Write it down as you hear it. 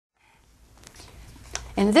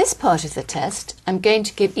In this part of the test, I'm going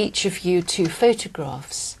to give each of you 2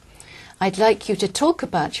 photographs. I'd like you to talk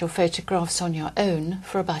about your photographs on your own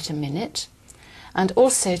for about a minute, and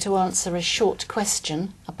also to answer a short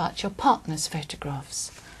question about your partner's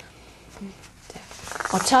photographs.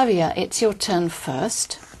 Ottavia, it's your turn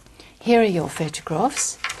first. Here are your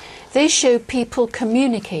photographs. They show people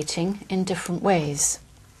communicating in different ways.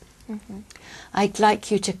 I'd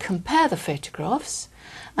like you to compare the photographs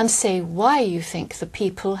and say why you think the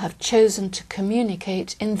people have chosen to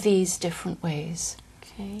communicate in these different ways.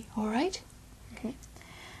 Okay. All right? Okay.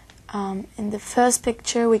 In the first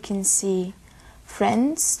picture we can see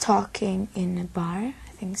friends talking in a bar,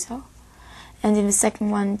 I think so. And in the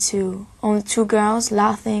second one, only 2 girls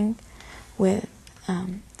laughing with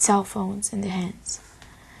cell phones in their hands.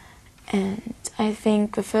 And I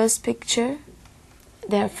think the first picture,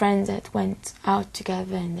 there are friends that went out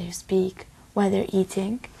together and they speak while they're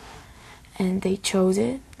eating, and they chose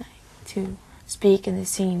it to speak, and they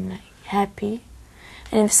seem happy.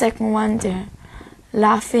 And in the second one, they're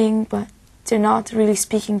laughing, but they're not really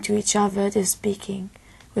speaking to each other. They're speaking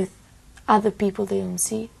with other people they don't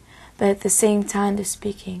see, but at the same time they're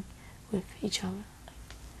speaking with each other.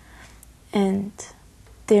 And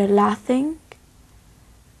they're laughing,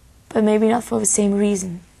 but maybe not for the same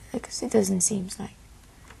reason, because it doesn't seem like.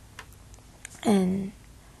 And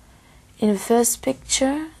in the first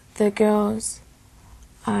picture, the girls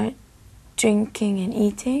are drinking and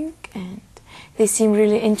eating, and they seem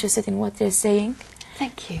really interested in what they're saying.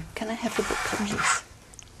 Thank you. Can I have the book, please?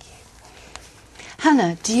 Thank you.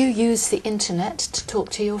 Hannah, do you use the internet to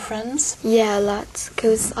talk to your friends? Yeah, a lot,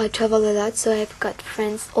 because I travel a lot, so I've got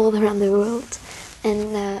friends all around the world,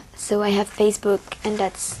 and so I have Facebook, and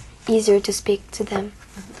that's easier to speak to them.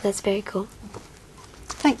 That's very cool.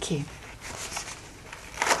 Thank you.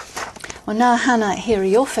 Well, now, Hannah, here are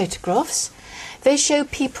your photographs. They show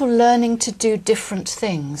people learning to do different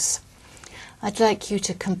things. I'd like you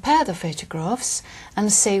to compare the photographs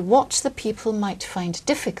and say what the people might find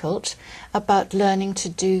difficult about learning to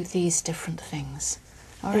do these different things.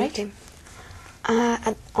 All right? Okay.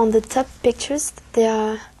 On the top pictures,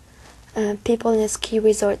 there are people in a ski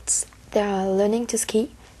resorts. They are learning to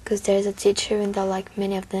ski because there is a teacher, and there are like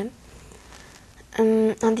many of them.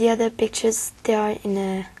 On the other pictures, they are in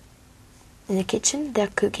a kitchen. They're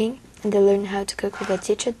cooking, and they learn how to cook with a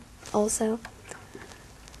teacher also.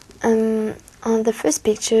 On the first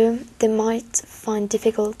picture, they might find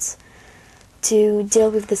difficult to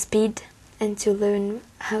deal with the speed and to learn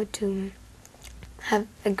how to have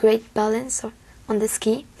a great balance on the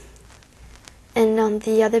ski. And on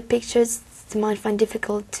the other pictures, they might find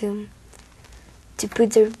difficult to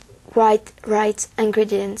put the right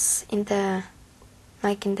ingredients in the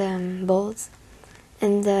bowls,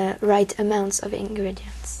 and the right amounts of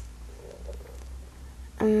ingredients.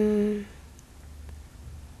 On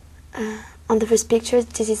the first picture,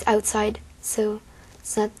 this is outside, so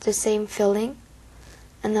it's not the same feeling.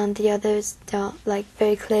 And on the others, they're like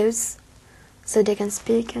very close, so they can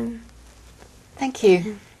speak. And Thank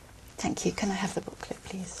you. Thank you. Can I have the booklet,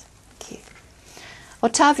 please? Thank you.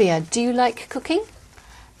 Ottavia, do you like cooking?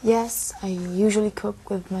 Yes, I usually cook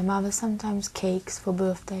with my mother, sometimes cakes for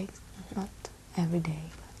birthdays. Not every day,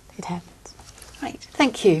 but it happens. Right.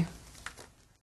 Thank you.